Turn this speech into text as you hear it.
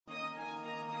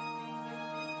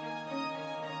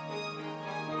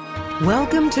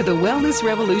Welcome to the Wellness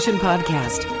Revolution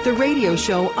podcast, the radio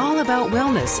show all about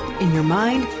wellness in your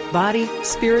mind, body,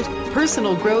 spirit,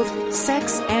 personal growth,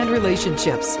 sex, and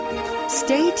relationships.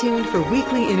 Stay tuned for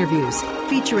weekly interviews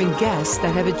featuring guests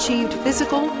that have achieved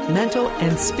physical, mental,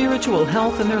 and spiritual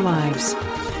health in their lives.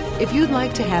 If you'd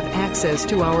like to have access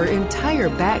to our entire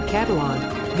back catalog,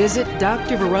 visit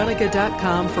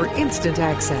drveronica.com for instant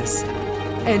access.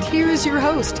 And here is your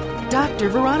host, Dr.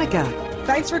 Veronica.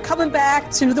 Thanks for coming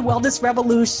back to the Wellness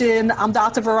Revolution. I'm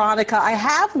Dr. Veronica. I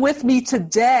have with me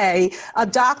today a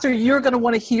doctor you're going to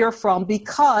want to hear from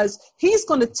because he's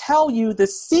going to tell you the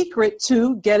secret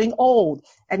to getting old.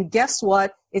 And guess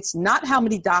what? It's not how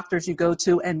many doctors you go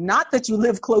to and not that you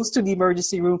live close to the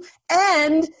emergency room.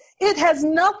 And it has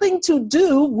nothing to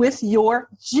do with your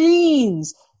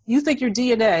genes. You think your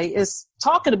DNA is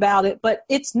talking about it, but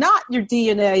it's not your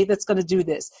DNA that's going to do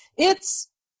this. It's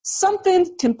something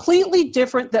completely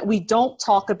different that we don't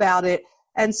talk about it.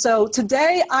 And so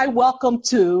today I welcome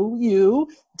to you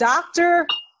Dr.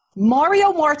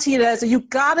 Mario Martinez. And you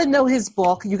got to know his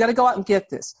book. You got to go out and get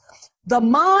this. The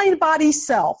Mind, Body,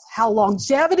 Self, How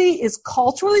Longevity is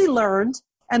Culturally Learned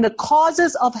and the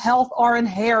Causes of Health Are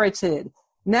Inherited.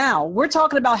 Now, we're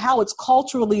talking about how it's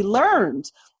culturally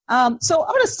learned. So I'm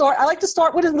going to start. I like to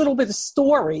start with a little bit of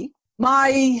story.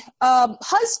 My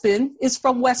husband is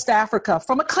from West Africa,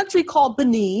 from a country called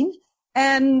Benin,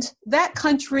 and that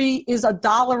country is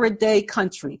 $1 a day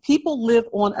country. People live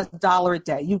on $1 a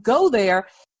day. You go there,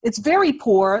 it's very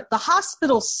poor. The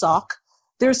hospitals suck.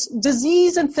 There's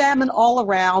disease and famine all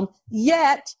around,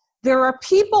 yet there are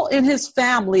people in his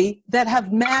family that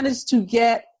have managed to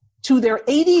get to their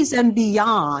 80s and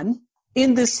beyond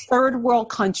in this third world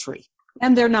country,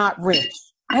 and they're not rich.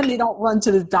 And they don't run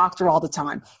to the doctor all the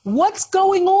time. What's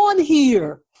going on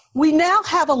here? We now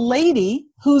have a lady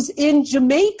who's in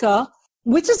Jamaica,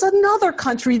 which is another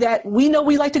country that we know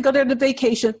we like to go there to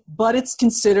vacation, but it's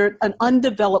considered an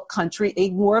undeveloped country,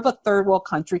 more of a third world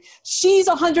country. She's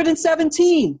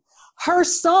 117. Her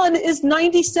son is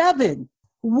 97.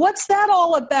 What's that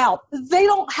all about? They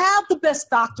don't have the best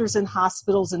doctors and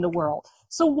hospitals in the world.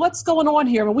 So what's going on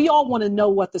here? And we all want to know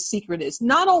what the secret is.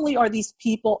 Not only are these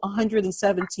people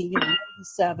 117 and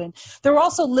 97, they're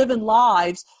also living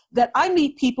lives that I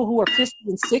meet people who are 50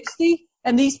 and 60,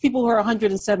 and these people who are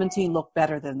 117 look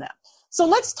better than them. So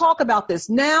let's talk about this.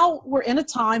 Now we're in a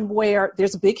time where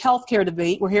there's a big healthcare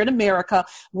debate. We're here in America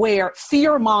where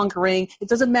fear-mongering, it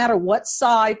doesn't matter what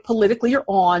side politically you're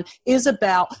on, is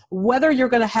about whether you're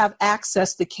going to have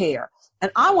access to care.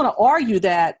 And I want to argue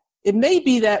that it may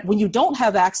be that when you don't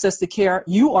have access to care,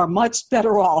 you are much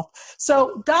better off.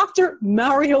 So Dr.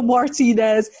 Mario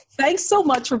Martinez, thanks so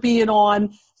much for being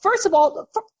on. First of all,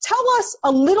 tell us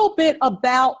a little bit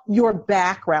about your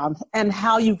background and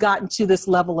how you got into this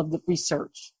level of the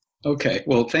research. Okay.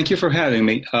 Well, thank you for having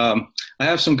me. I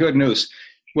have some good news.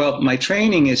 Well, my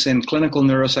training is in clinical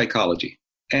neuropsychology.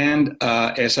 And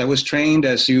as I was trained,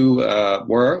 as you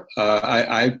were,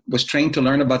 I was trained to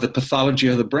learn about the pathology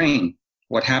of the brain.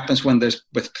 What happens when there's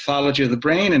with pathology of the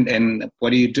brain and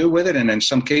what do you do with it? And in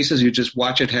some cases, you just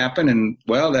watch it happen and,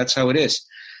 well, that's how it is.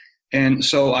 And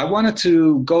so I wanted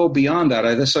to go beyond that.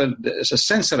 There's a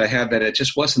sense that I had that it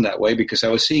just wasn't that way because I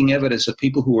was seeing evidence of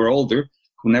people who were older,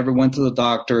 who never went to the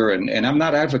doctor. And I'm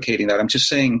not advocating that. I'm just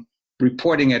saying,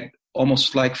 reporting it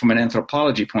almost like from an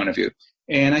anthropology point of view.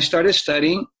 And I started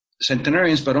studying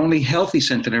centenarians, but only healthy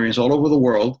centenarians all over the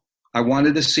world. I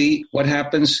wanted to see what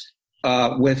happens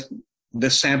with the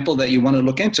sample that you want to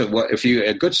look into.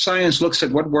 A good science looks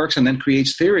at what works and then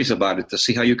creates theories about it to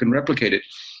see how you can replicate it.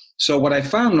 So what I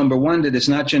found, number one, that it's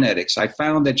not genetics. I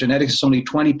found that genetics is only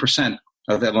 20%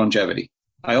 of that longevity.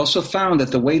 I also found that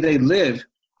the way they live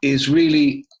is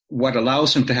really what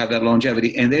allows them to have that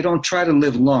longevity. And they don't try to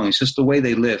live long. It's just the way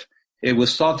they live. It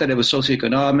was thought that it was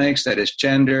socioeconomics, that it's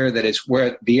gender, that it's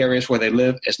where the areas where they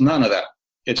live. It's none of that.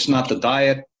 It's not the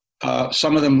diet.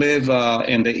 Some of them live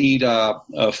and they eat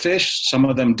fish, some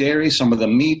of them dairy, some of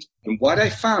them meat. And what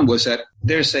I found was that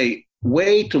there's a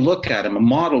way to look at them, a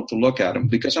model to look at them,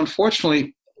 because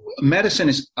unfortunately, medicine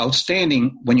is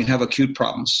outstanding when you have acute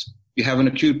problems. You have an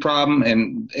acute problem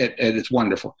and it's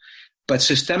wonderful. But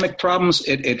systemic problems,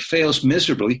 it fails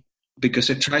miserably because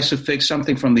it tries to fix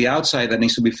something from the outside that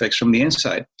needs to be fixed from the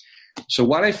inside. So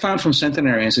what I found from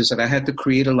centenarians is that I had to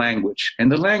create a language.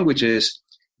 And the language is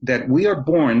that we are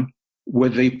born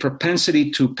with the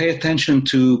propensity to pay attention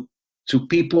to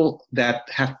people that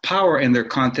have power in their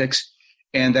context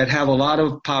and that have a lot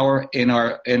of power in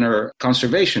our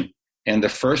conservation. And the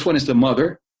first one is the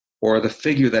mother or the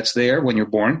figure that's there when you're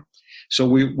born. So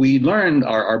we learn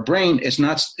our brain is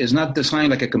not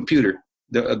designed like a computer.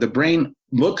 The brain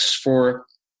looks for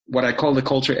what I call the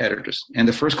culture editors. And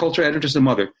the first culture editor is the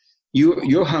mother.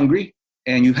 You're hungry,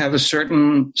 and you have a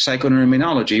certain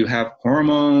psychoneuroimmunology. You have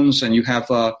hormones, and you have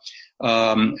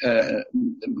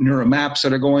neuromaps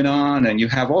that are going on, and you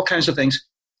have all kinds of things.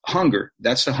 Hunger,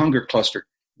 that's the hunger cluster.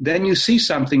 Then you see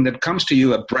something that comes to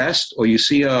you, a breast, or you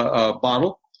see a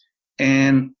bottle,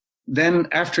 and then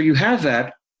after you have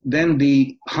that, then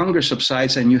the hunger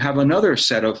subsides, and you have another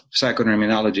set of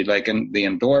psychoneuroimmunology, like the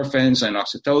endorphins and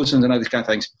oxytocin and other kind of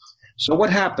things. So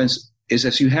what happens is,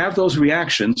 as you have those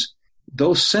reactions,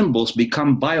 those symbols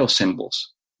become biosymbols.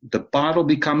 The bottle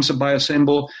becomes a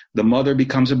biosymbol, the mother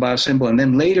becomes a biosymbol, and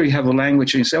then later you have a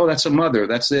language and you say, oh, that's a mother,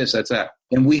 that's this, that's that.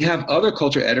 And we have other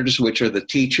culture editors, which are the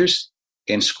teachers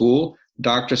in school,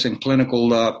 doctors in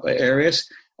clinical areas,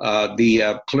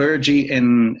 the clergy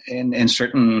in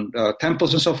certain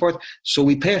temples and so forth. So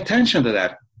we pay attention to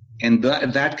that. And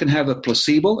that can have a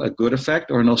placebo, a good effect,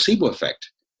 or a nocebo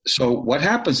effect. So what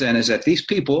happens then is that these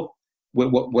people,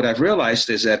 what I've realized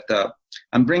is that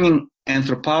I'm bringing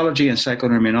anthropology and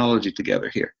psychoneuroimmunology together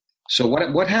here. So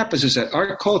what happens is that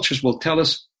our cultures will tell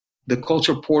us the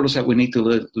culture portals that we need to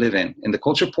live in. And the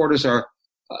culture portals are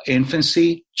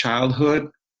infancy, childhood,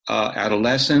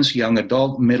 adolescence, young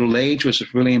adult, middle age, which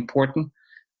is really important,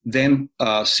 then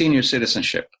senior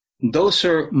citizenship. Those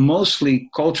are mostly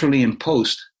culturally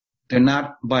imposed. They're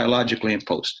not biologically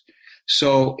imposed.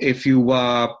 So if you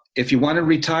want to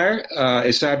retire,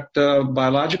 is that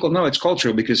biological? No, it's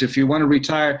cultural, because if you want to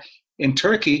retire in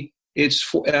Turkey, it's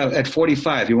at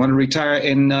 45. You want to retire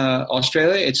in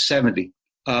Australia, it's 70.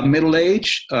 Middle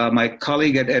age, my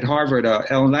colleague at Harvard,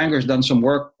 Ellen Langer, has done some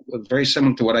work very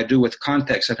similar to what I do with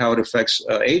context and how it affects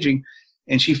aging.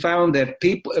 And she found that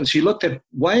she looked at,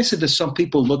 why is it that some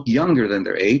people look younger than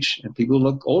their age and people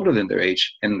look older than their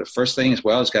age? And the first thing is,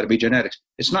 well, it's got to be genetics.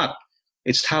 It's not.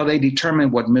 It's how they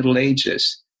determine what middle age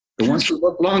is. The ones who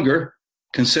look longer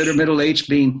consider middle age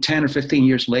being 10 or 15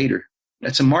 years later.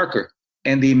 That's a marker.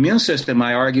 And the immune system,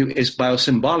 I argue, is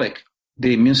biosymbolic.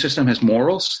 The immune system has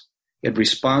morals. It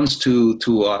responds to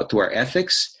our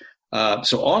ethics.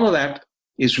 So all of that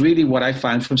is really what I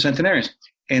find from centenarians.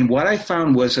 And what I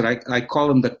found was that I call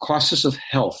them the causes of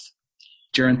health.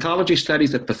 Gerontology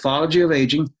studies the pathology of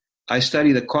aging. I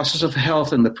study the causes of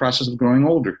health and the process of growing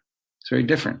older. It's very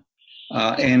different.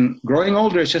 And growing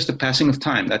older is just the passing of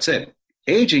time. That's it.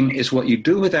 Aging is what you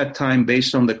do with that time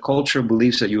based on the cultural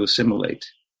beliefs that you assimilate.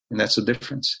 And that's the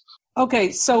difference.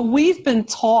 Okay, so we've been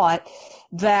taught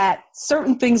that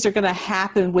certain things are going to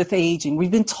happen with aging.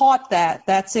 We've been taught that.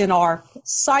 That's in our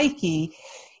psyche.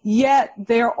 Yet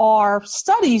there are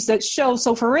studies that show,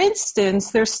 so for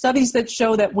instance, there's studies that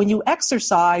show that when you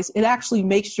exercise, it actually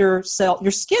makes your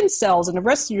skin cells and the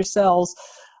rest of your cells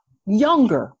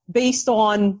younger based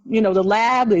on, the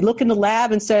lab. They look in the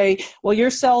lab and say, well,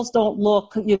 your cells don't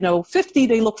look, 50,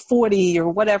 they look 40 or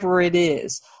whatever it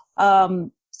is.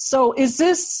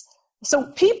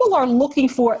 So people are looking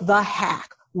for the hack.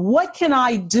 What can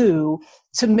I do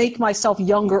to make myself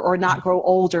younger or not grow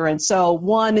older? And so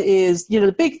one is,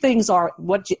 the big things are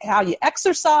how you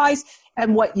exercise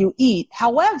and what you eat.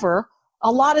 However,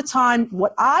 a lot of time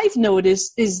what I've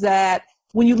noticed is that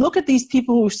when you look at these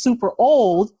people who are super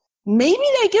old, maybe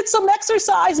they get some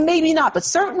exercise, maybe not, but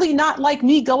certainly not like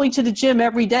me going to the gym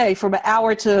every day from an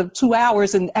hour to 2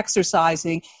 hours and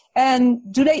exercising. And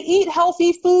do they eat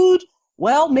healthy food?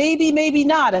 Well, maybe, maybe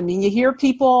not. I mean, you hear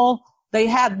people, they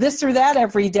have this or that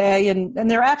every day, and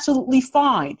they're absolutely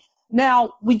fine.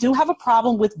 Now, we do have a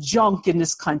problem with junk in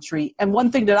this country. And one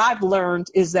thing that I've learned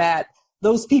is that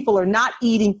those people are not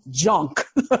eating junk.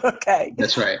 Okay.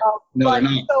 That's right. No, they're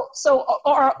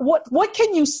not. What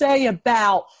can you say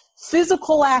about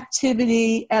physical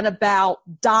activity and about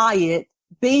diet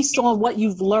based on what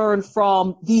you've learned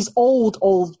from these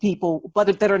old people,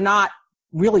 but that are not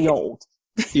really old?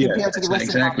 Yes,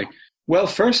 exactly. Well,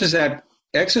 first is that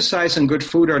exercise and good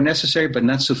food are necessary, but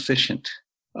not sufficient.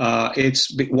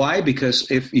 Why?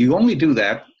 Because if you only do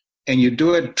that and you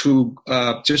do it to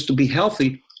just to be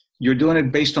healthy, you're doing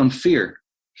it based on fear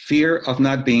of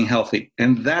not being healthy,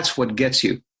 and that's what gets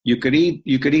you. You could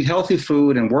eat healthy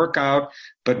food and work out,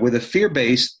 but with a fear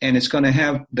base, and it's going to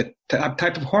have the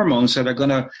type of hormones that are going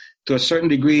to a certain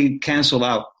degree, cancel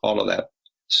out all of that.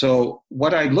 So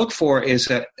what I look for is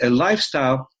a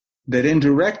lifestyle that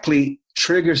indirectly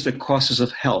triggers the causes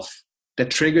of health,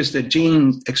 that triggers the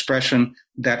gene expression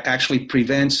that actually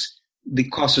prevents the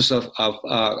causes of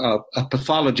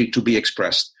pathology to be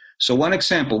expressed. So one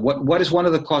example, what is one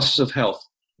of the causes of health?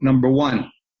 Number one,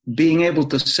 being able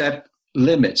to set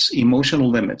limits, emotional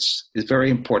limits, is very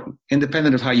important,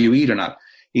 independent of how you eat or not.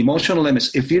 Emotional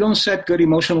limits. If you don't set good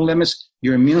emotional limits,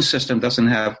 your immune system doesn't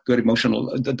have good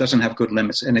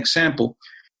limits. An example,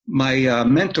 my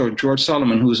mentor, George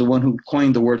Solomon, who was the one who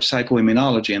coined the word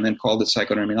psychoimmunology and then called it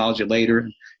psychoimmunology later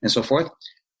and so forth,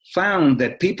 found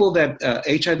that people that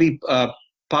HIV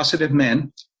positive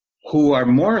men who are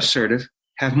more assertive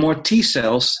have more T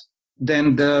cells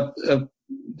than the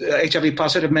HIV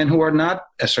positive men who are not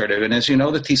assertive. And as you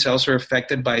know, the T cells are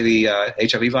affected by the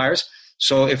HIV virus.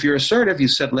 So if you're assertive, you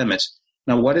set limits.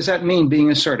 Now, what does that mean,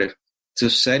 being assertive? To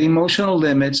set emotional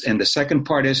limits. And the second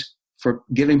part is for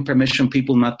giving permission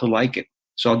people not to like it.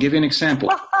 So I'll give you an example.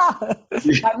 I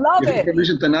love it.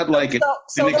 Permission to not like it.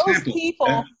 So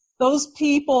those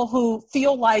people who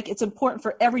feel like it's important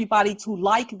for everybody to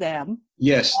like them,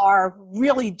 yes, are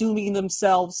really dooming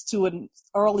themselves to an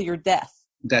earlier death.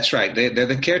 That's right. They're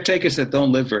the caretakers that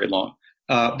don't live very long.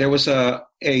 There was a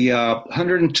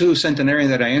 102 centenarian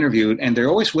that I interviewed, and they're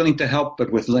always willing to help,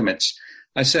 but with limits.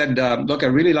 I said, look, I'd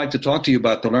really like to talk to you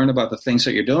to learn about the things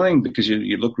that you're doing because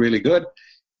you look really good.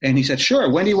 And he said,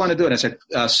 sure. When do you want to do it? I said,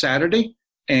 Saturday.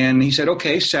 And he said,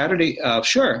 okay, Saturday,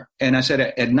 sure. And I said,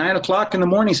 at 9 o'clock in the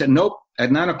morning. He said, nope,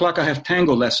 at 9 o'clock I have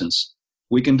tango lessons.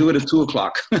 We can do it at 2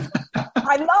 o'clock.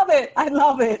 I love it. I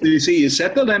love it. You see, you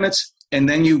set the limits, and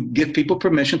then you give people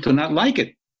permission to not like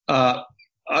it.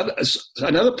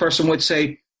 Another person would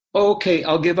say, oh, okay,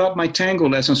 I'll give up my tango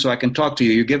lesson so I can talk to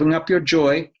you. You're giving up your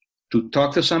joy to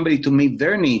talk to somebody to meet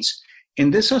their needs.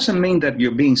 And this doesn't mean that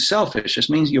you're being selfish. This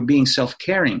means you're being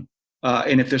self-caring.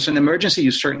 And if there's an emergency,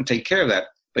 you certainly take care of that.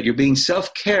 But you're being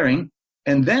self-caring,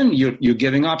 and then you're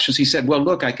giving options. He said, well,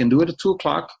 look, I can do it at 2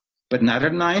 o'clock, but not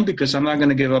at 9 because I'm not going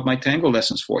to give up my tango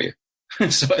lessons for you.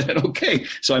 So I said, okay.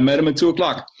 So I met him at 2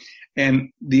 o'clock. And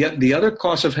the other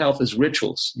cost of health is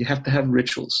rituals. You have to have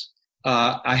rituals.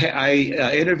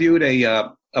 I interviewed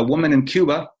a woman in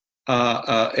Cuba,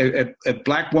 a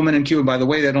black woman in Cuba. By the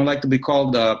way, they don't like to be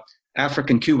called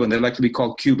African Cuban. They like to be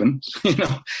called Cuban.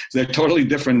 They're totally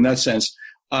different in that sense.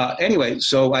 Anyway,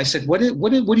 so I said, what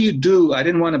do you do? I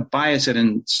didn't want to bias it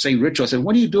and say ritual. I said,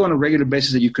 what do you do on a regular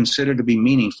basis that you consider to be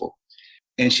meaningful?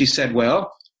 And she said,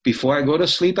 well, before I go to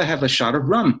sleep, I have a shot of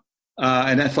rum.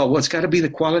 And I thought, well, it's got to be the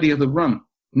quality of the rum.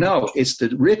 No, it's the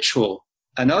ritual.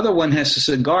 Another one has a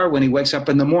cigar when he wakes up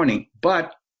in the morning,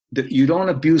 but you don't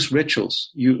abuse rituals.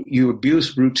 You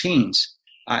abuse routines.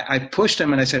 I pushed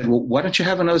him and I said, well, why don't you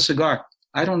have another cigar?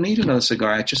 I don't need another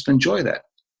cigar. I just enjoy that.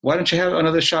 Why don't you have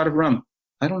another shot of rum?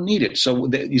 I don't need it. So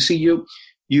you see,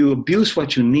 you abuse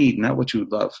what you need, not what you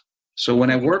love. So when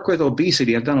I work with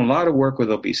obesity, I've done a lot of work with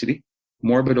obesity,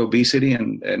 morbid obesity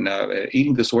and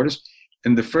eating disorders.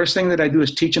 And the first thing that I do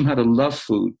is teach them how to love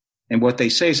food. And what they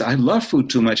say is, I love food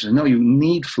too much. No, you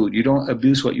need food. You don't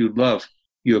abuse what you love.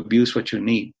 You abuse what you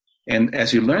need. And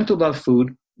as you learn to love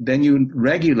food, then you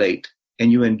regulate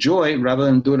and you enjoy rather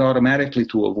than do it automatically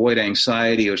to avoid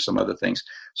anxiety or some other things.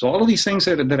 So all of these things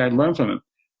that I learned from him.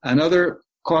 Another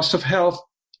cost of health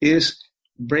is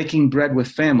breaking bread with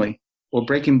family or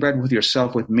breaking bread with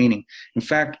yourself with meaning. In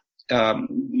fact,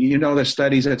 there's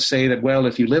studies that say that, well,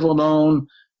 if you live alone,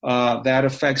 that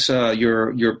affects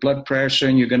your blood pressure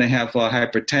and you're going to have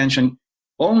hypertension.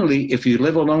 Only if you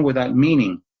live alone without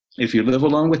meaning. If you live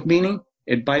alone with meaning,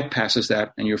 it bypasses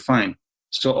that and you're fine.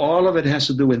 So all of it has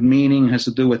to do with meaning, has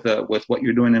to do with what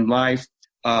you're doing in life.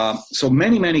 So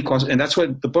many costs, and that's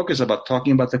what the book is about,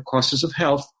 talking about the costs of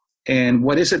health and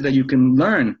what is it that you can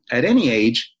learn at any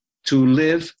age to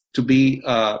live, to be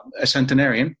a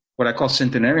centenarian, what I call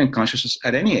centenarian consciousness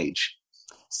at any age.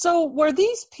 So were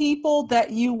these people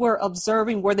that you were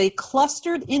observing, were they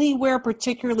clustered anywhere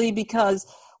particularly? Because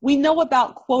we know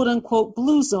about quote unquote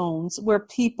blue zones where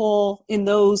people in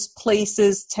those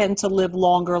places tend to live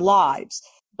longer lives.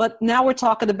 But now we're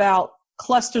talking about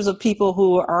clusters of people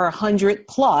who are 100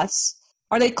 plus.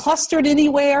 Are they clustered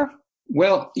anywhere?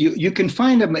 Well, you can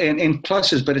find them in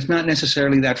clusters, but it's not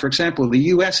necessarily that. For example, the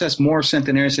U.S. has more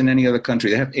centenarians than any other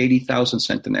country. They have 80,000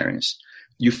 centenarians.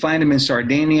 You find them in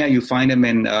Sardinia, you find them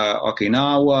in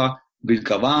Okinawa,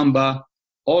 Vilcabamba,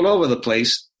 all over the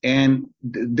place, and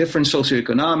different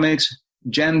socioeconomics,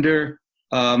 gender,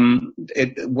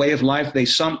 way of life.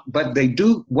 But they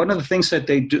do, one of the things that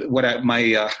they do,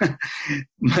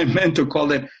 my mentor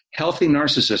called it healthy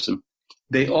narcissism.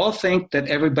 They all think that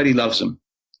everybody loves them.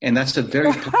 And that's a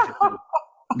very,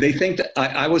 they think that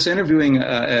I was interviewing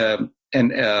a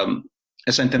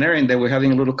centenarian. They were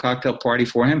having a little cocktail party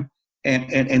for him.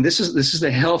 And this is the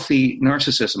healthy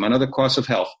narcissism, another cause of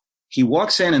health. He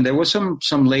walks in and there were some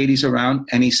ladies around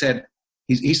and he said,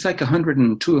 he's like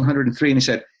 102, 103. And he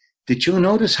said, did you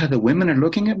notice how the women are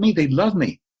looking at me? They love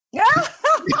me. Yeah.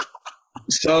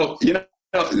 So,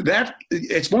 That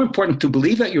it's more important to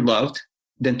believe that you're loved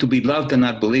than to be loved and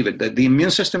not believe it. The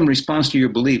immune system responds to your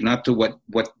belief, not to what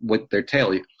they're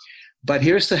telling you. But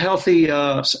here's the healthy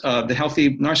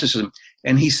narcissism.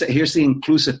 And he said, here's the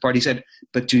inclusive part. He said,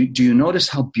 but do you notice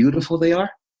how beautiful they are?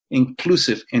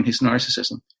 Inclusive in his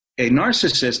narcissism. A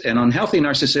narcissist, an unhealthy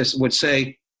narcissist would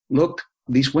say, look,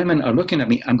 these women are looking at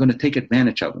me. I'm going to take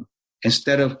advantage of them.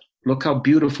 Instead of, look how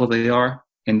beautiful they are.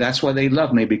 And that's why they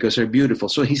love me, because they're beautiful.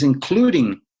 So he's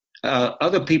including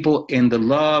other people in the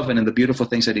love and in the beautiful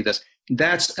things that he does.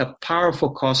 That's a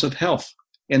powerful cause of health.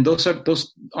 And those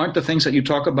aren't the things that you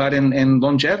talk about in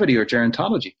longevity or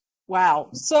gerontology. Wow.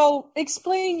 So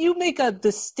explain, you make a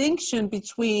distinction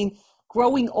between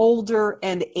growing older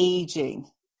and aging.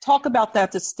 Talk about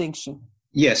that distinction.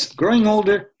 Yes. Growing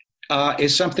older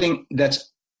is something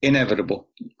that's inevitable.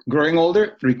 Growing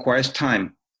older requires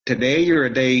time. Today, you're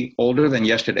a day older than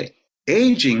yesterday.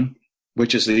 Aging,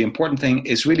 which is the important thing,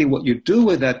 is really what you do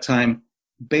with that time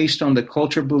based on the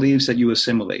culture beliefs that you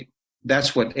assimilate.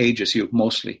 That's what ages you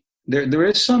mostly. There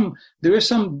is some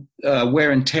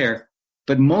wear and tear,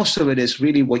 but most of it is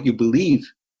really what you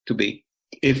believe to be.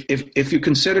 If you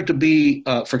consider to be,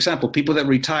 for example, people that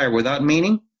retire without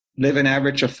meaning live an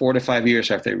average of 4 to 5 years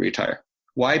after they retire.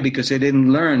 Why? Because they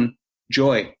didn't learn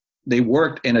joy. They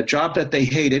worked in a job that they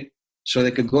hated so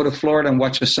they could go to Florida and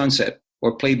watch the sunset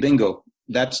or play bingo.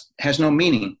 That has no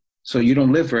meaning. So you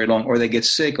don't live very long, or they get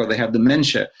sick, or they have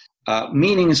dementia.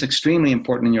 Meaning is extremely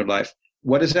important in your life.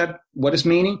 What is that? What is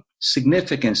meaning?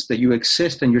 Significance, that you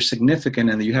exist and you're significant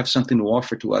and that you have something to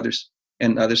offer to others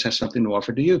and others have something to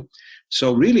offer to you.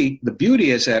 So really, the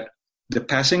beauty is that the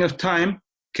passing of time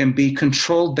can be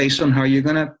controlled based on how you're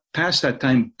going to pass that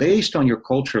time based on your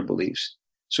cultural beliefs.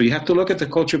 So you have to look at the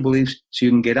cultural beliefs so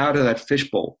you can get out of that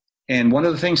fishbowl. And one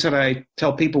of the things that I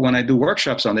tell people when I do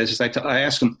workshops on this is I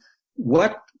ask them,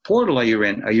 what portal are you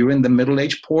in? Are you in the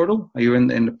middle-age portal? Are you in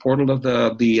the portal of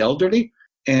the elderly?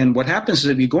 And what happens is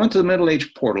if you go into the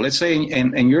middle-age portal, let's say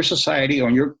in your society or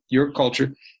in your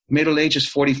culture, middle age is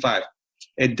 45.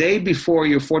 A day before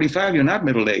you're 45, you're not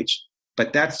middle-aged.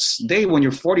 But that's day when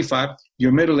you're 45,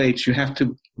 you're middle-aged. You have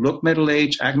to look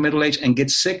middle-aged, act middle-aged, and get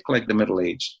sick like the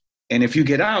middle-aged. And if you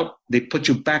get out, they put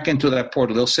you back into that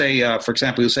portal. They'll say, for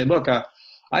example, you'll say, look,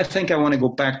 I think I want to go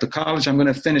back to college. I'm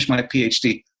going to finish my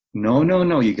PhD.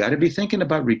 No. You got to be thinking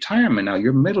about retirement now.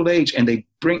 You're middle-aged, and they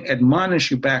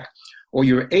admonish you back. Or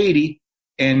you're 80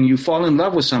 and you fall in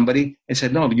love with somebody and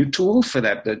said, no, you're too old for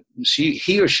that.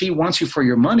 He or she wants you for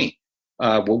your money.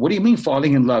 Well, what do you mean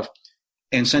falling in love?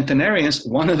 And centenarians,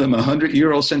 one of them,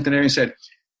 100-year-old centenarian said,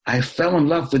 I fell in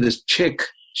love with this chick.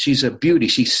 She's a beauty.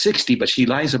 She's 60, but she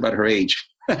lies about her age.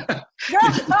 They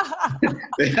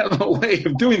have a way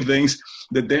of doing things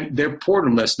that they're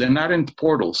portalless. They're not in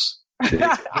portals.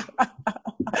 That's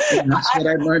what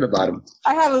I learned about them.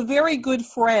 I have a very good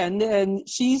friend, and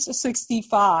she's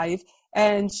 65,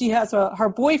 and she has her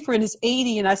boyfriend is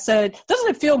 80, and I said, doesn't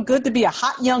it feel good to be a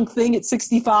hot young thing at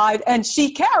 65? And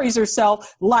she carries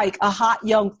herself like a hot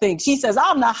young thing. She says,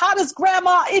 I'm the hottest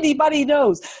grandma anybody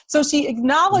knows. So she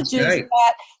acknowledges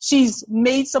that she's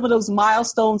made some of those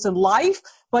milestones in life,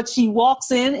 but she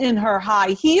walks in her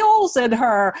high heels and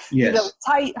her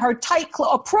tight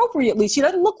clothes appropriately. She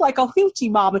doesn't look like a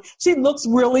hoochie mama. She looks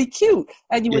really cute.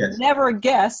 And you would never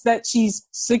guess that she's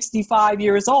 65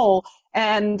 years old.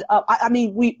 And I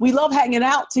mean, we love hanging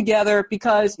out together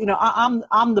because, you know,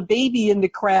 I'm the baby in the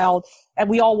crowd, and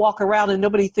we all walk around and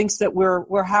nobody thinks that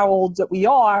we're how old that we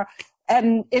are.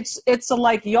 And it's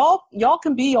like y'all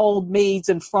can be old maids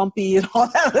and frumpy and all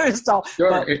that other stuff.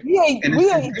 Sure. But we ain't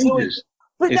doing it.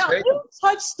 But now you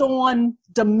touched on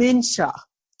dementia.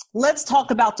 Let's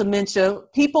talk about dementia.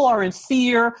 People are in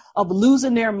fear of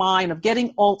losing their mind, of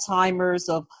getting Alzheimer's,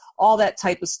 of all that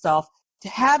type of stuff.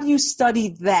 Have you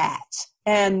studied that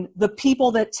and the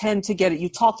people that tend to get it? You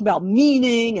talked about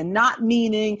meaning and not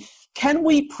meaning. Can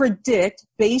we predict,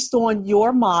 based on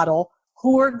your model,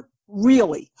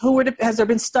 has there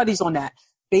been studies on that?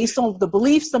 Based on the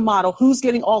beliefs, the model, who's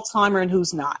getting Alzheimer's and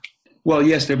who's not? Well,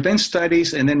 yes, there have been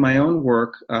studies, and then my own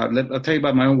work. I'll tell you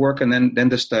about my own work and then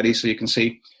the study so you can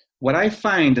see. What I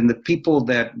find in the people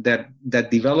that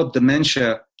develop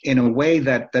dementia in a way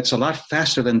that's a lot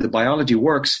faster than the biology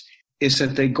works is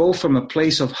that they go from a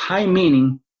place of high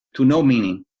meaning to no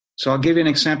meaning. So I'll give you an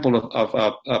example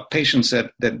of patients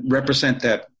that represent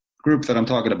that group that I'm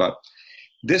talking about.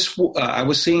 I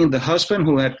was seeing the husband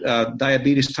who had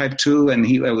diabetes type 2, and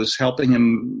I was helping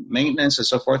him maintenance and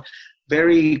so forth.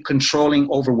 Very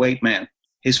controlling, overweight man.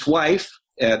 His wife,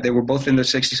 they were both in their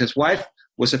 60s. His wife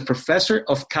was a professor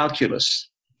of calculus.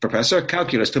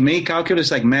 To me, calculus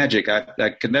is like magic. I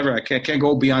can't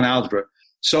go beyond algebra.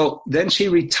 So then she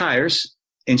retires,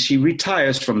 and she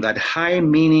retires from that high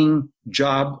meaning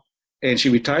job, and she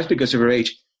retires because of her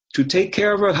age to take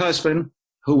care of her husband,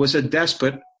 who was a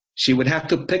despot. She would have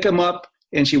to pick him up,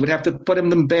 and she would have to put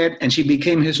him in bed, and she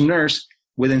became his nurse.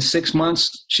 Within 6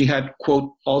 months, she had,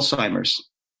 quote, Alzheimer's.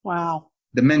 Wow.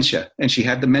 Dementia. And she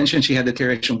had dementia, and she had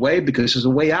deterioration way because there's a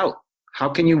way out. How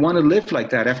can you want to live like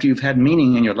that after you've had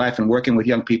meaning in your life and working with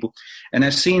young people? And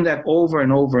I've seen that over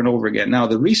and over and over again. Now,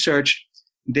 the research,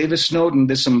 David Snowden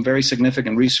did some very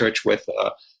significant research with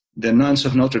the nuns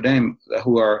of Notre Dame,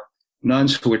 who are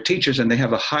nuns who are teachers, and they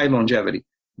have a high longevity.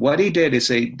 What he did is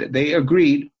they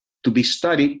agreed to be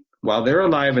studied while they're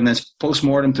alive, and then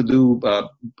post-mortem to do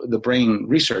the brain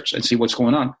research and see what's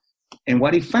going on. And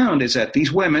what he found is that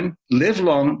these women live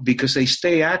long because they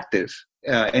stay active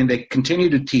and they continue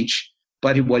to teach.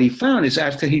 But what he found is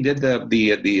after he did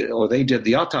they did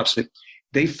the autopsy,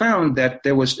 they found that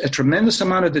there was a tremendous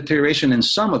amount of deterioration in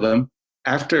some of them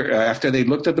after they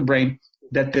looked at the brain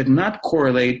that did not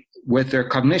correlate with their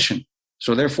cognition.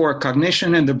 So therefore,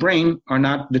 cognition and the brain are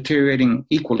not deteriorating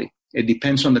equally. It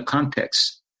depends on the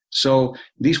context. So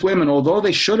these women, although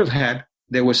they should have had,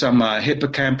 there was some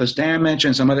hippocampus damage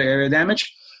and some other area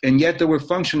damage, and yet they were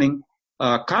functioning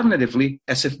cognitively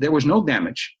as if there was no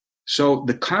damage. So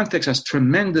the context has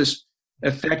tremendous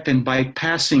effect in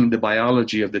bypassing the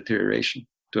biology of deterioration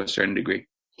to a certain degree.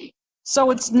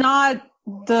 So it's not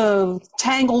the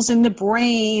tangles in the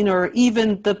brain or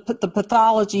even the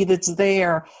pathology that's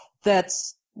there.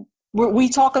 We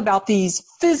talk about these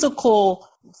physical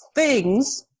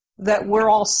things that we're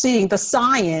all seeing, the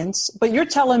science, but you're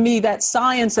telling me that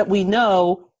science that we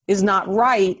know is not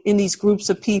right in these groups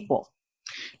of people.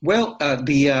 Well,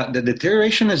 the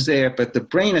deterioration is there, but the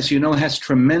brain, as you know, has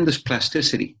tremendous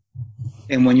plasticity.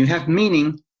 And when you have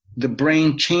meaning, the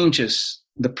brain changes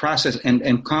the process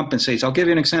and compensates. I'll give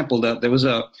you an example. There's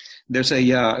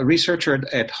a researcher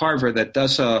at Harvard that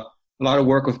does a lot of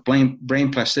work with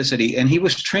brain plasticity, and he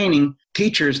was training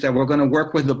teachers that were going to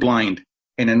work with the blind.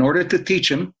 And in order to teach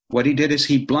them, what he did is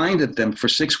he blinded them for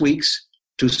 6 weeks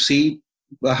to see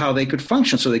how they could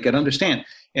function so they could understand.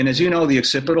 And as you know, the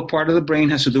occipital part of the brain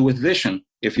has to do with vision.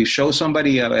 If you show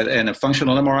somebody in a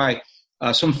functional MRI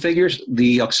some figures,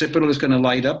 the occipital is going to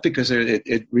light up because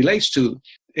it relates to,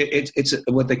 it's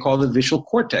what they call the visual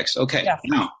cortex. Okay, yeah.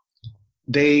 Now,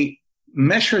 they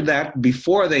measured that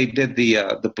before they did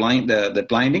the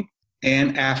blinding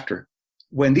and after.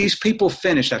 When these people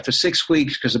finished after 6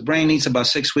 weeks, because the brain needs about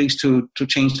 6 weeks to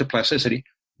change the plasticity,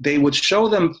 they would show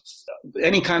them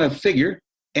any kind of figure,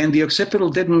 and the occipital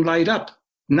didn't light up.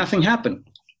 Nothing happened.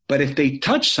 But if they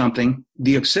touched something,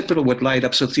 the occipital would light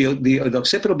up. So the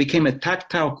occipital became a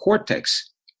tactile cortex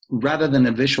rather than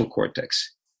a visual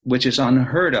cortex, which is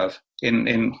unheard of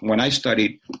in when I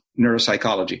studied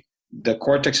neuropsychology. The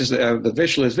cortex is the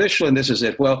visual is visual, and this is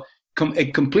it. Well,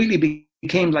 it completely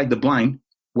became like the blind,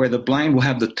 where the blind will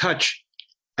have the touch.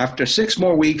 After 6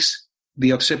 more weeks,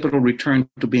 the occipital returned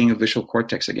to being a visual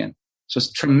cortex again. So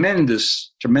it's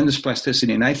tremendous, tremendous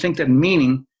plasticity. And I think that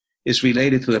meaning is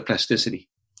related to the plasticity.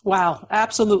 Wow,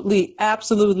 absolutely,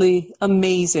 absolutely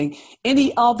amazing.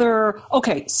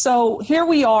 Okay, so here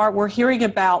we are, we're hearing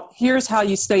about, here's how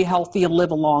you stay healthy and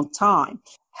live a long time.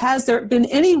 Has there been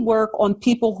any work on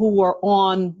people who are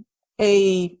on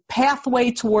a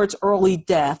pathway towards early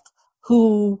death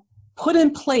who put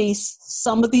in place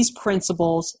some of these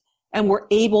principles and were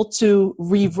able to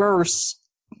reverse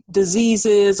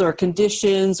diseases or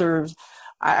conditions? Or,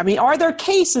 I mean, are there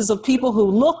cases of people who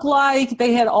look like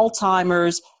they had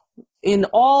Alzheimer's in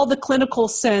all the clinical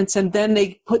sense, and then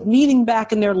they put meaning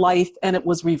back in their life and it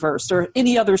was reversed, or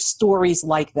any other stories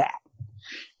like that?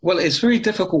 Well, it's very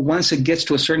difficult once it gets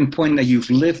to a certain point that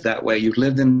you've lived that way. You've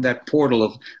lived in that portal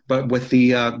of, but with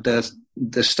the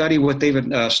study with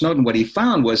David Snowden, what he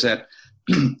found was that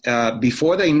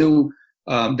before they knew,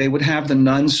 they would have the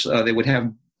nuns, they would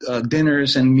have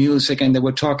dinners and music, and they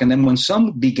would talk. And then when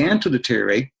some began to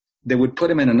deteriorate, they would put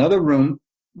them in another room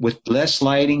with less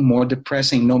lighting, more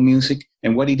depressing, no music.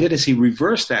 And what he did is he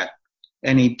reversed that,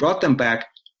 and he brought them back,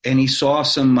 and he saw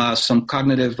some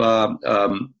cognitive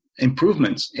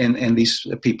improvements in these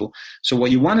people. So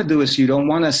what you want to do is you don't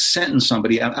want to sentence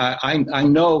somebody. I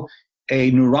know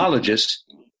a neurologist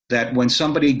that when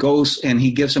somebody goes and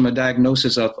he gives them a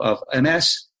diagnosis of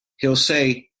MS, he'll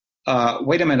say,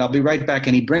 wait a minute, I'll be right back.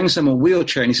 And he brings them a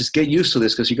wheelchair and he says, get used to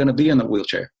this because you're going to be in the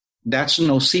wheelchair. That's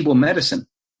nocebo medicine.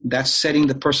 That's setting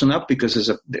the person up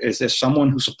because there's someone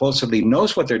who supposedly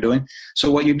knows what they're doing.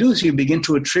 So what you do is you begin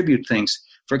to attribute things.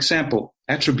 For example,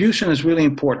 attribution is really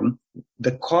important,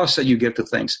 the cost that you give to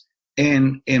things.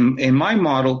 And in my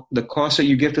model, the cost that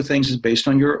you give to things is based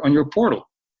on your portal.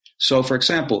 So, for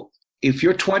example, if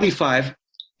you're 25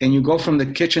 and you go from the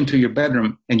kitchen to your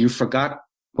bedroom and you forgot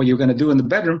what you're going to do in the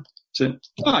bedroom, so,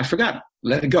 I forgot,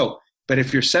 let it go. But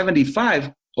if you're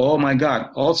 75, oh my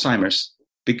God, Alzheimer's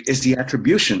is the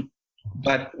attribution.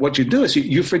 But what you do is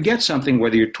you forget something,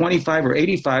 whether you're 25 or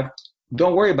 85,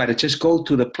 don't worry about it. Just go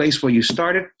to the place where you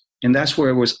started, and that's where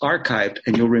it was archived,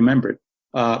 and you'll remember it.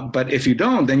 But if you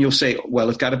don't, then you'll say, well,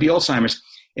 it's got to be Alzheimer's.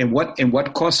 And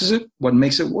what causes it? What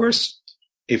makes it worse?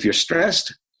 If you're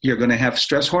stressed, you're going to have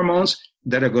stress hormones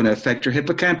that are going to affect your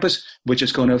hippocampus, which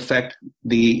is going to affect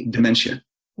the dementia.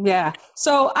 Yeah.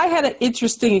 So I had an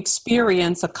interesting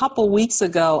experience. A couple weeks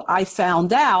ago, I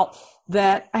found out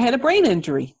that I had a brain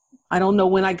injury. I don't know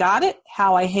when I got it,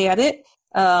 how I had it.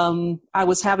 I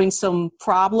was having some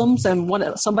problems, and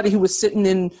somebody who was sitting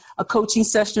in a coaching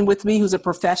session with me, who's a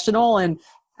professional and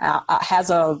has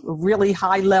a really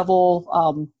high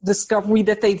level discovery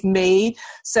that they've made,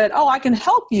 said, "Oh, I can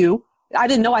help you." I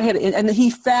didn't know I had it, and he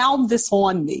found this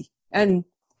on me and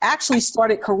actually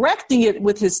started correcting it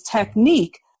with his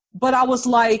technique. But I was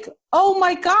like, "Oh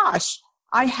my gosh,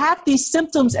 I have these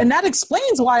symptoms," and that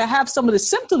explains why I have some of the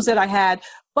symptoms that I had.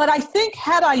 But I think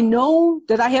had I known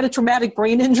that I had a traumatic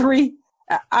brain injury,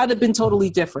 I'd have been totally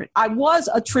different. I was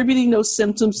attributing those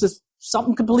symptoms to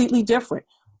something completely different.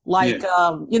 Like,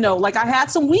 like I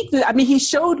had some weakness. I mean, he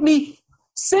showed me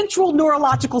central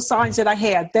neurological signs that I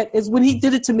had. That is when he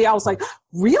did it to me, I was like,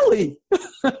 really?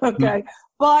 Okay.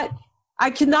 But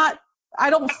I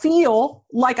don't feel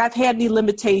like I've had any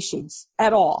limitations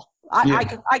at all.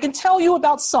 I can tell you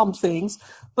about some things,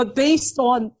 but based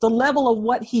on the level of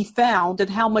what he found and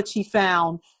how much he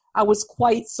found, I was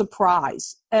quite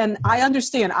surprised. And I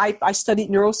understand. I studied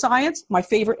neuroscience, my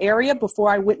favorite area, before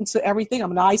I went into everything.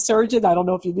 I'm an eye surgeon. I don't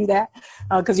know if you do that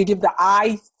because you give the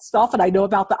eye stuff, and I know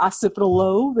about the occipital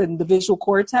lobe and the visual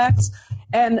cortex.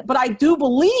 But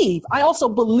I also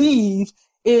believe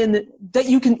in that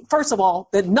you can, first of all,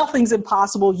 that nothing's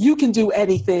impossible. You can do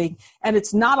anything, and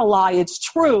it's not a lie. It's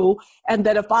true. And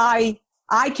that if I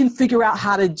can figure out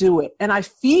how to do it. And I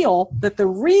feel that the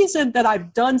reason that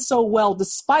I've done so well,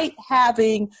 despite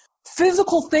having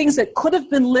physical things that could have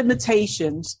been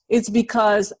limitations, is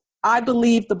because I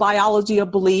believe the biology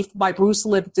of belief by Bruce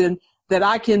Lipton, that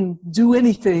I can do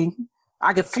anything.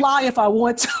 I can fly if I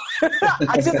want to.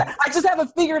 I just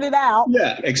haven't figured it out.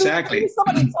 Yeah, exactly. If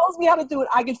somebody tells me how to do it,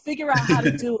 I can figure out how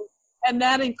to do it. And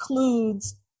that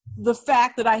includes the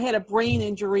fact that I had a brain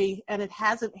injury and it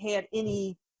hasn't had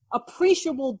any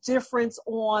appreciable difference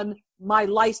on my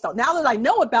lifestyle. Now that I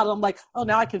know about it, I'm like, oh,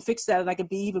 now I can fix that and I can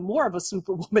be even more of a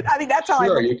superwoman. I mean, that's how I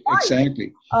look at life.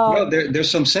 Exactly. Well,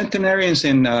 there's some centenarians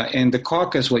in the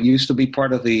Caucasus, what used to be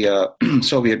part of the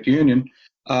Soviet Union,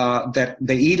 that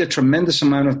they eat a tremendous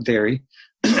amount of dairy.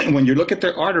 When you look at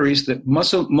their arteries,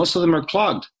 most of them are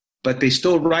clogged, but they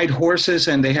still ride horses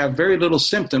and they have very little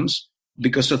symptoms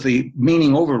because of the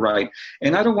meaning override.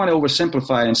 And I don't want to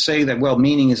oversimplify and say that, well,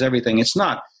 meaning is everything. It's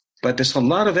not. But there's a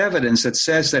lot of evidence that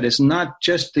says that it's not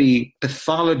just the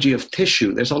pathology of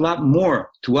tissue. There's a lot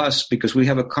more to us because we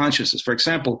have a consciousness. For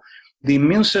example, the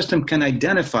immune system can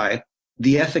identify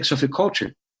the ethics of a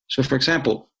culture. So, for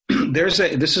example,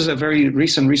 this is a very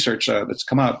recent research that's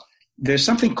come out. There's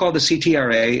something called the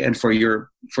CTRA, and for your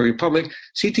public,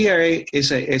 CTRA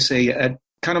is a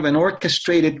kind of an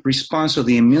orchestrated response of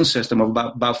the immune system of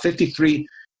about 53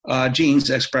 genes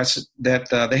expressed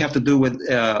that they have to do with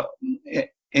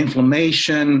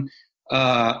inflammation,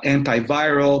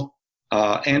 antiviral,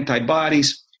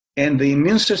 antibodies, and the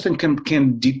immune system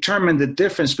can determine the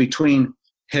difference between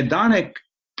hedonic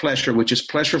pleasure, which is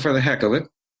pleasure for the heck of it,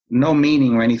 no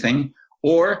meaning or anything,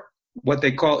 or what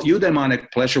they call eudaimonic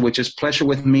pleasure, which is pleasure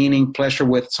with meaning, pleasure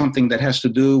with something that has to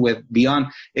do with beyond.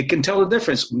 It can tell the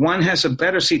difference. One has a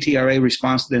better CTRA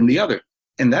response than the other.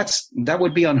 And that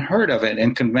would be unheard of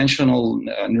in conventional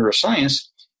neuroscience,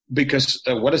 because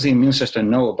what does the immune system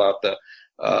know about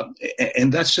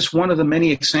and that's just one of the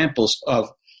many examples of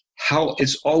how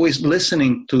it's always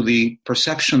listening to the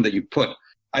perception that you put.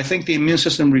 I think the immune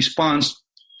system responds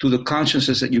to the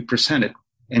consciousness that you presented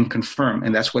and confirm,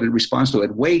 and that's what it responds to.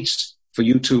 It waits for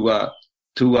you to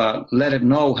let it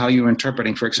know how you're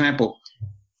interpreting. For example,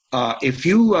 if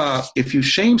you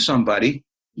shame somebody,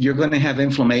 you're going to have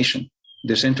inflammation.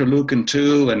 There's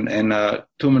interleukin-2 and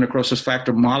tumor necrosis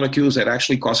factor molecules that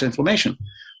actually cause inflammation.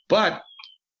 But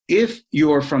if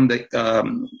you're from the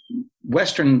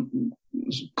Western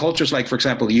cultures, like, for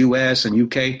example, the U.S. and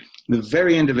U.K., they're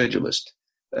very individualist.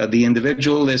 The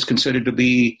individual is considered to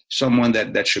be someone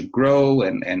that should grow,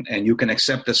 and you can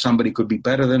accept that somebody could be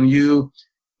better than you.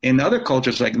 In other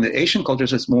cultures, like in the Asian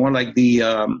cultures, it's more like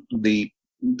the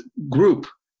group.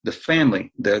 the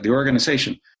family, the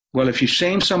organization. Well, if you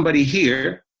shame somebody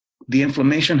here, the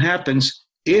inflammation happens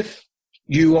if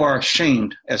you are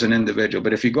shamed as an individual.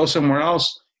 But if you go somewhere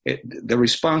else, the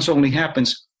response only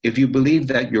happens if you believe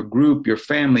that your group, your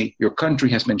family, your country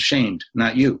has been shamed,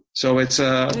 not you. So it's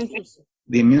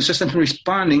the immune system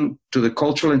responding to the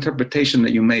cultural interpretation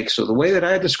that you make. So the way that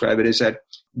I describe it is that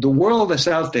the world is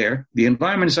out there, the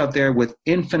environment is out there with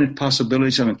infinite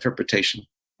possibilities of interpretation.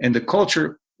 And the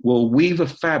culture will weave a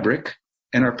fabric,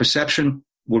 and our perception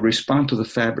will respond to the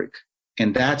fabric.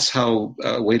 And that's how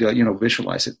a way to,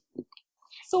 visualize it.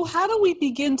 So how do we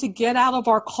begin to get out of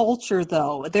our culture,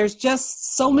 though? There's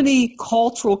just so many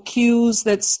cultural cues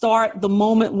that start the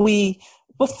moment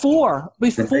before we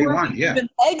even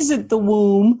exit the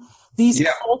womb, these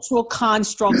cultural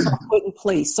constructs are put in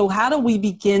place. So how do we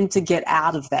begin to get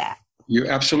out of that? You're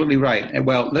absolutely right.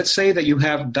 Well, let's say that you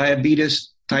have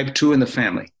diabetes type 2 in the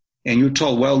family. And you're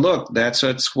told, well, look, that's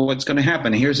what's going to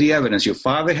happen. Here's the evidence. Your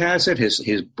father has it.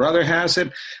 His brother has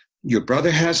it. Your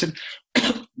brother has it.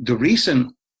 The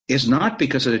reason is not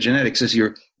because of the genetics. It's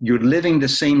you're living the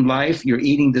same life. You're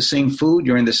eating the same food.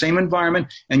 You're in the same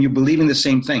environment. And you're believing the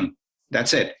same thing.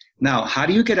 That's it. Now, how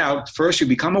do you get out? First, you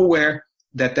become aware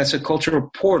that that's a cultural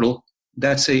portal.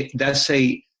 That's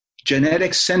a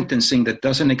genetic sentencing that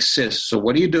doesn't exist. So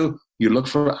what do? You look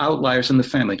for outliers in the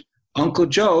family. Uncle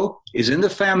Joe is in the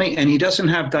family and he doesn't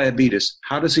have diabetes.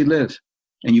 How does he live?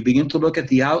 And you begin to look at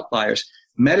the outliers.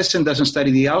 Medicine doesn't study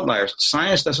the outliers.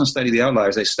 Science doesn't study the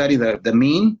outliers. They study the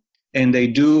mean, and they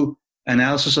do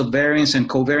analysis of variance and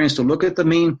covariance to look at the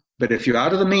mean. But if you're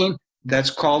out of the mean, that's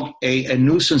called a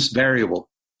nuisance variable.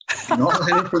 And all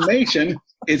that information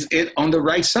is on the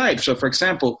right side. So, for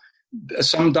example,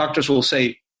 some doctors will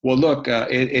say, well, look,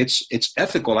 it's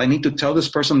ethical. I need to tell this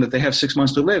person that they have 6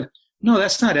 months to live. No,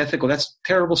 that's not ethical. That's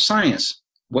terrible science.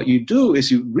 What you do is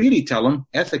you really tell them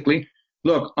ethically,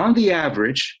 look, on the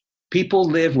average, people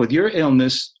live with your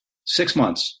illness 6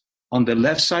 months. On the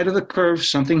left side of the curve,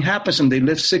 something happens and they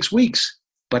live 6 weeks.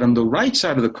 But on the right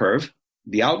side of the curve,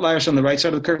 the outliers on the right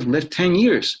side of the curve live 10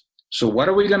 years. So what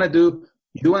are we going to do?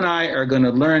 You and I are going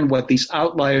to learn what these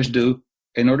outliers do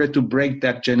in order to break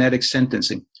that genetic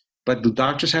sentencing. But do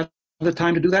doctors have the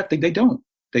time to do that? They don't.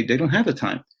 They don't have the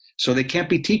time. So they can't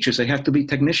be teachers. They have to be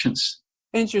technicians.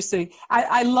 Interesting.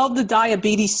 I love the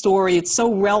diabetes story. It's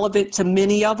so relevant to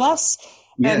many of us.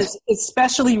 Yes. And it's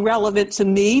especially relevant to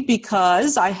me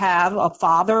because I have a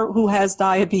father who has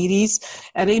diabetes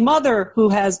and a mother who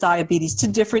has diabetes to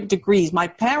different degrees. My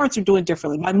parents are doing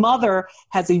differently. My mother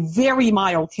has a very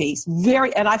mild case,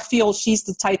 and I feel she's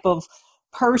the type of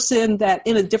person that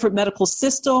in a different medical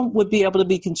system would be able to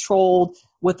be controlled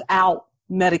without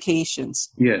medications.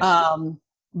 Yes.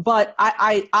 But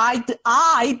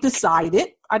I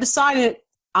decided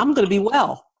I'm going to be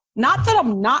well. Not that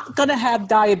I'm not going to have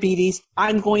diabetes,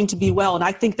 I'm going to be well. And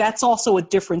I think that's also a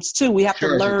difference too. We have to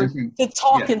learn to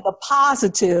talk in the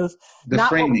positive, not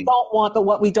framing. What we don't want, but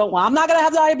what we don't want. I'm not going to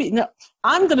have diabetes. No,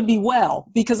 I'm going to be well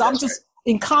because I'm just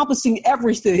encompassing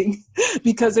everything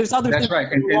because there's other things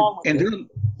wrong with it.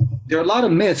 There are a lot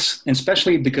of myths, and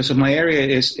especially because of my area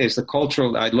is the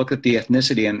cultural. I look at the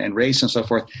ethnicity and race and so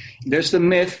forth. There's the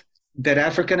myth that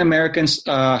African Americans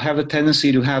have a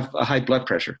tendency to have a high blood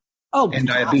pressure and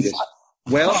diabetes.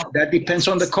 Well, that depends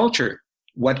on the culture.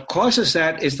 What causes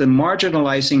that is the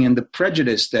marginalizing and the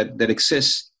prejudice that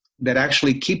exists that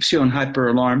actually keeps you on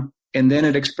hyperalarm, and then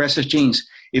it expresses genes.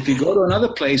 If you go to another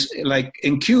place, like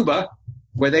in Cuba,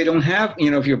 where they don't have,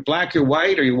 if you're black, you're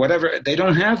white, or you're whatever, they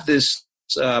don't have this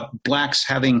blacks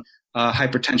having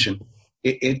hypertension.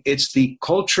 It's the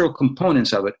cultural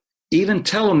components of it. Even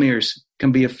telomeres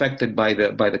can be affected by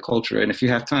the culture. And if you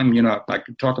have time, I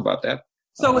could talk about that.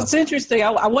 So it's interesting.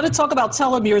 I want to talk about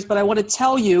telomeres, but I want to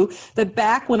tell you that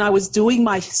back when I was doing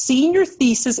my senior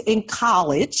thesis in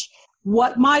college,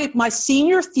 what my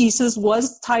senior thesis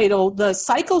was titled The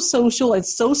Psychosocial and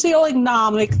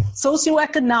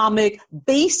Socioeconomic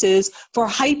Basis for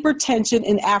Hypertension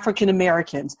in African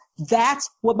Americans. That's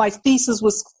what my thesis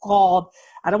was called.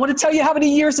 I don't want to tell you how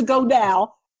many years ago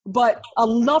now, but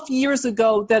enough years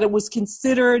ago that it was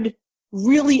considered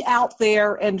really out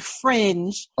there and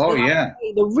fringe. Oh, yeah.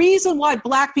 The reason why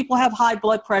Black people have high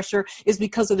blood pressure is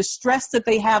because of the stress that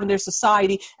they have in their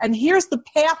society. And here's the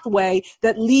pathway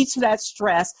that leads to that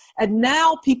stress. And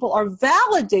now people are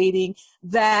validating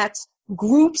that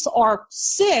groups are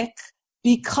sick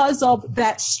because of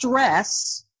that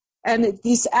stress And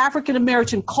this African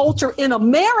American culture in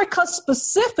America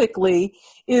specifically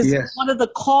is one of the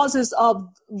causes of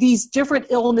these different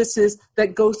illnesses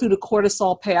that go through the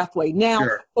cortisol pathway. Now,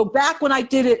 so back when I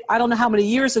did it, I don't know how many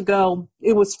years ago,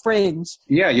 it was fringe.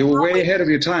 Yeah, you were way ahead of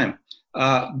your time.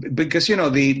 Because, you know,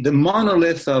 the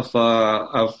monolith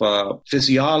of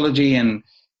physiology and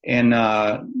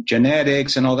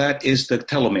genetics and all that is the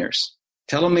telomeres.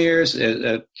 Telomeres,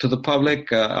 to the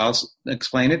public, I'll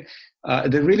explain it.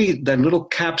 They're really the little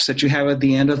caps that you have at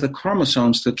the end of the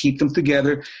chromosomes to keep them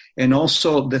together. And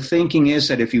also the thinking is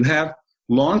that if you have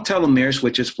long telomeres,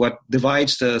 which is what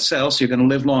divides the cells, you're going to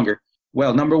live longer.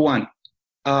 Well, number one,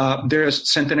 there's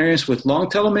centenarians with long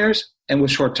telomeres and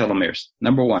with short telomeres,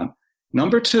 number one.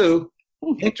 Number two,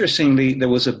 interestingly, there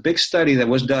was a big study that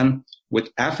was done with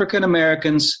African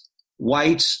Americans,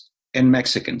 whites, and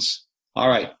Mexicans. All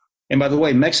right. And by the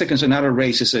way, Mexicans are not a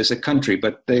race, it's a country,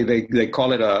 but they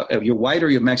call it if you're white or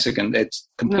you're Mexican. It's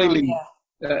completely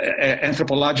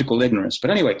anthropological ignorance.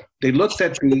 But anyway, they looked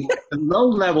at the low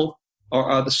level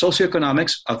or the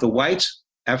socioeconomics of the whites,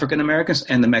 African Americans,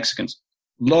 and the Mexicans.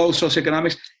 Low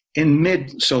socioeconomics and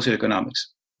mid socioeconomics.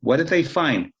 What did they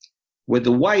find? With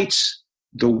the whites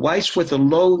with the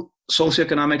low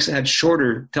socioeconomics had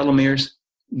shorter telomeres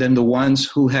than the ones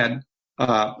who had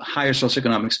higher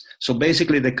socioeconomics. So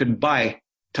basically, they could buy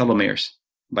telomeres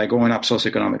by going up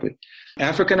socioeconomically.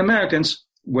 African Americans,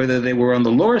 whether they were on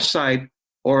the lower side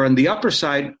or on the upper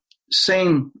side,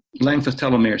 same length of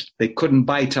telomeres. They couldn't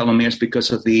buy telomeres because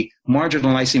of the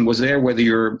marginalizing was there, whether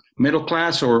you're middle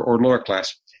class or lower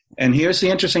class. And here's the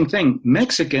interesting thing.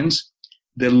 Mexicans,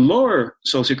 the lower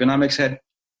socioeconomics had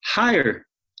higher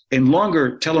and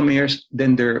longer telomeres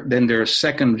than their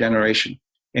second generation.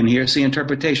 And here's the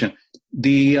interpretation.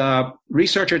 The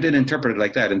researcher didn't interpret it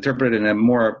like that. Interpret it in a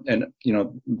more,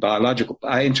 biological.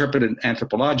 I interpret it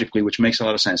anthropologically, which makes a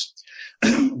lot of sense.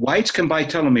 Whites can buy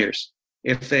telomeres.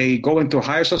 If they go into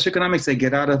higher socioeconomics, they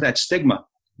get out of that stigma.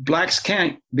 Blacks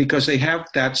can't because they have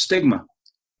that stigma.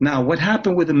 Now, what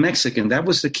happened with the Mexican? That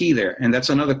was the key there, and that's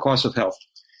another cause of health.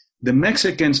 The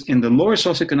Mexicans in the lower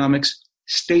socioeconomics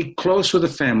stayed close with the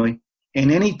family,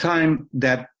 and any time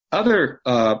that other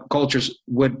cultures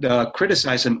would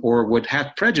criticize them or would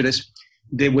have prejudice,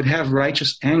 they would have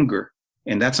righteous anger.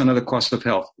 And that's another cause of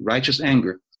health, righteous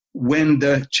anger. When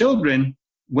the children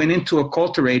went into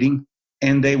acculturating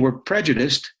and they were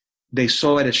prejudiced, they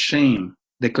saw it as shame.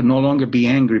 They could no longer be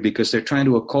angry because they're trying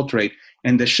to acculturate.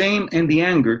 And the shame and the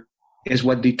anger is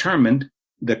what determined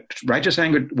the righteous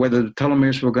anger, whether the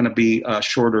telomeres were going to be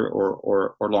shorter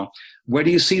or long. Where do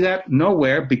you see that?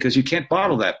 Nowhere, because you can't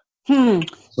bottle that.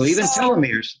 So even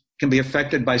telomeres can be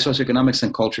affected by socioeconomics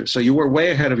and culture. So you were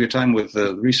way ahead of your time with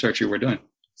the research you were doing.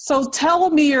 So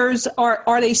telomeres,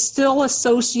 are they still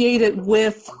associated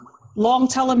with long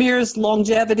telomeres,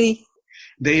 longevity?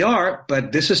 They are,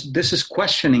 but this is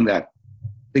questioning that,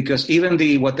 because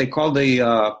even what they call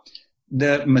the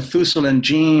Methuselah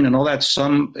gene and all that,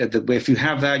 if you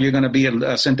have that, you're going to be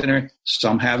a centenary.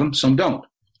 Some have them, some don't.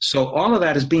 So all of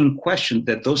that is being questioned,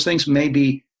 that those things may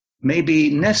be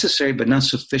necessary but not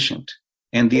sufficient.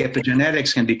 And the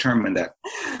epigenetics can determine that.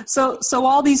 So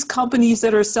all these companies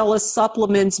that are selling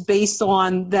supplements based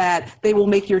on that they will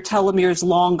make your telomeres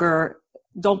longer,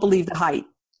 don't believe the hype.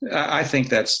 I think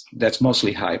that's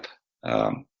mostly hype,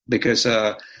 because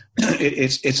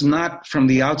it's not from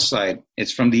the outside,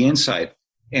 it's from the inside,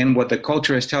 and what the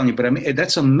culture is telling you. But I mean,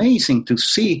 that's amazing to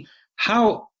see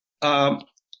how a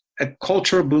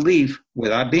cultural belief,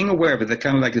 without being aware of it, that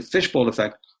kind of like the fishbowl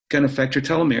effect, can affect your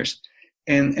telomeres.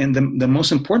 And the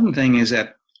most important thing is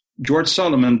that George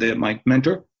Solomon, my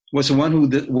mentor, was the one who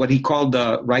did what he called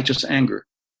righteous anger.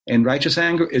 And righteous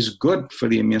anger is good for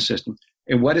the immune system.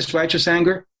 And what is righteous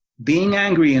anger? Being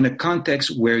angry in a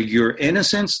context where your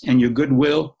innocence and your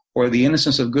goodwill, or the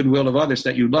innocence of goodwill of others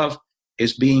that you love,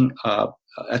 is being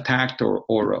attacked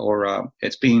or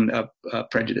it's being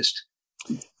prejudiced.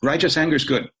 Righteous anger is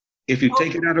good. If you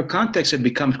take it out of context, it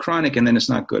becomes chronic, and then it's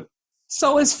not good.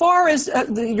 So as far as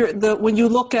when you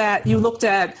looked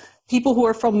at people who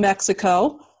are from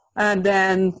Mexico, and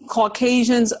then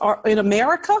Caucasians are in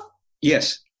America?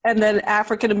 Yes. And then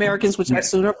African Americans, which I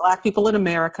assume are Black people in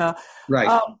America.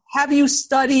 Right. Have you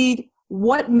studied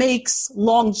what makes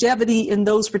longevity in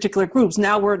those particular groups?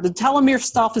 Now, where the telomere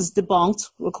stuff is debunked,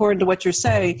 according to what you're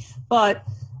saying, but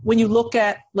when you look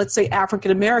at, let's say,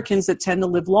 African Americans that tend to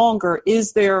live longer,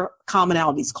 is there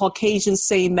commonalities? Caucasians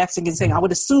saying, Mexicans saying, I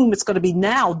would assume it's going to be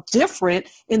now different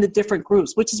in the different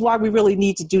groups, which is why we really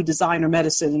need to do designer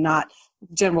medicine and not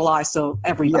generalize to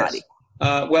everybody.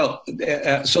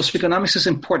 Yes. Socioeconomics is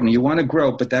important. You want to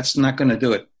grow, but that's not going to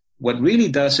do it. What really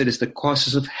does it is the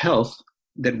causes of health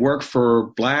that work for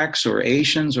blacks or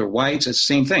Asians or whites. It's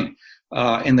the same thing.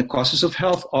 And the causes of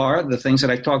health are the things that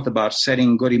I talked about: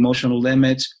 setting good emotional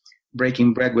limits,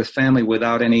 breaking bread with family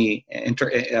without any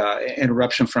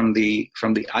interruption from the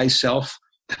I self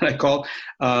that I call,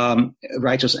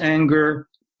 righteous anger,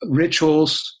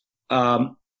 rituals,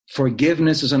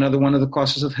 forgiveness is another one of the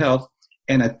causes of health,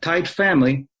 and a tight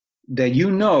family that you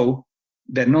know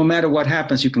that no matter what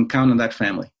happens, you can count on that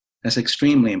family. That's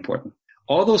extremely important.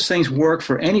 All those things work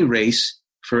for any race,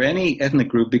 for any ethnic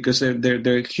group, because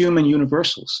they're human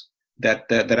universals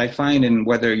that I find in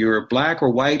whether you're black or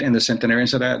white and the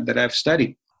centenarians that I've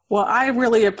studied. Well, I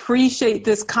really appreciate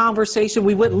this conversation.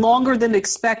 We went longer than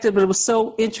expected, but it was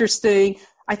so interesting.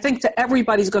 I think that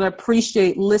everybody's going to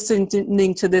appreciate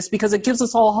listening to this because it gives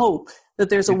us all hope that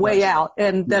there's a way out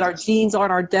and that our genes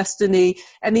aren't our destiny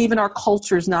and even our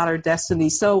culture is not our destiny.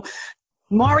 So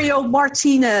Mario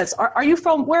Martinez, where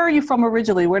are you from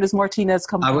originally? Where does Martinez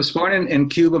come from? I was born in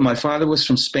Cuba. My father was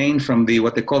from Spain, from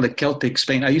what they call the Celtic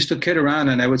Spain. I used to kid around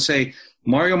and I would say,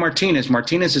 Mario Martinez.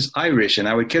 Martinez is Irish. And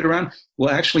I would kid around.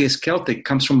 Well, actually, it's Celtic,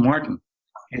 comes from Martin.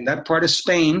 In that part of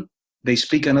Spain, they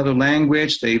speak another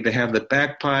language. They have the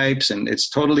bagpipes, and it's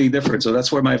totally different. So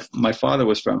that's where my father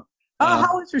was from. Oh,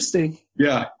 how interesting.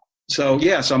 Yeah. So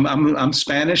I'm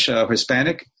Spanish,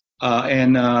 Hispanic,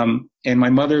 and my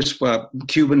mother's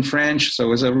Cuban French. So it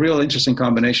was a real interesting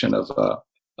combination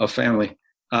of family.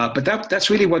 But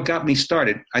that's really what got me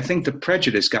started. I think the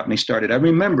prejudice got me started. I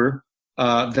remember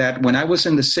that when I was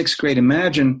in the 6th grade,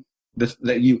 imagine that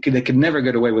they could never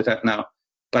get away with that now.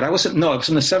 But I was in the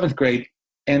 7th grade,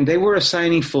 and they were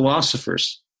assigning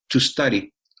philosophers to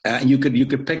study. You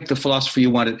could pick the philosopher you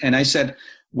wanted. And I said,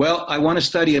 well, I want to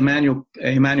study Immanuel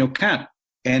Kant.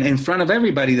 And in front of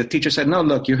everybody, the teacher said, no,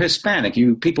 look, you're Hispanic.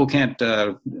 People can't,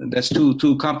 that's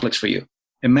too complex for you.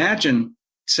 Imagine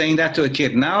saying that to a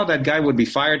kid. Now that guy would be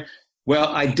fired. Well,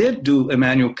 I did do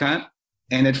Immanuel Kant,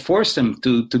 and it forced him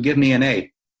to give me an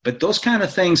A. But those kind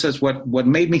of things is what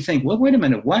made me think, well, wait a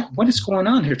minute, what is going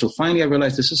on here? So finally I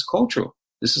realized this is cultural.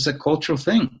 This is a cultural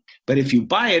thing. But if you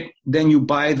buy it, then you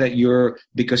buy that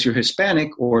because you're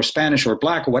Hispanic or Spanish or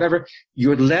black or whatever,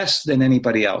 you're less than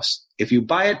anybody else. If you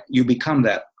buy it, you become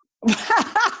that.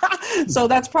 So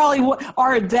that's probably what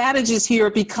our advantage is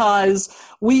here, because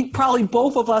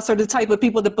both of us are the type of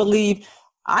people that believe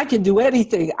I can do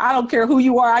anything. I don't care who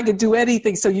you are. I can do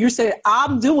anything. So you're saying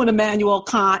I'm doing Immanuel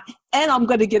Kant and I'm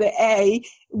going to get an A,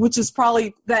 which is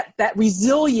probably that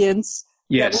resilience.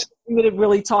 Yes. That we would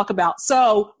really talk about.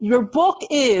 So your book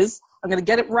is, I'm going to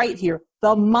get it right here,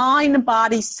 The Mind,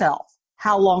 Body, Self,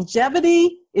 How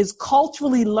Longevity is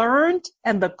Culturally Learned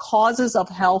and the Causes of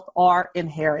Health Are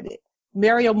Inherited.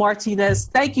 Mario Martinez,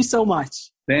 thank you so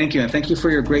much. Thank you. And thank you for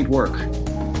your great work.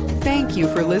 Thank you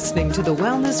for listening to the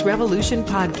Wellness Revolution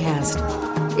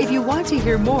podcast. If you want to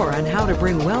hear more on how to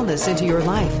bring wellness into your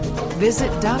life, visit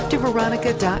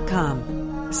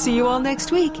drveronica.com. See you all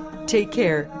next week. Take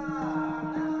care.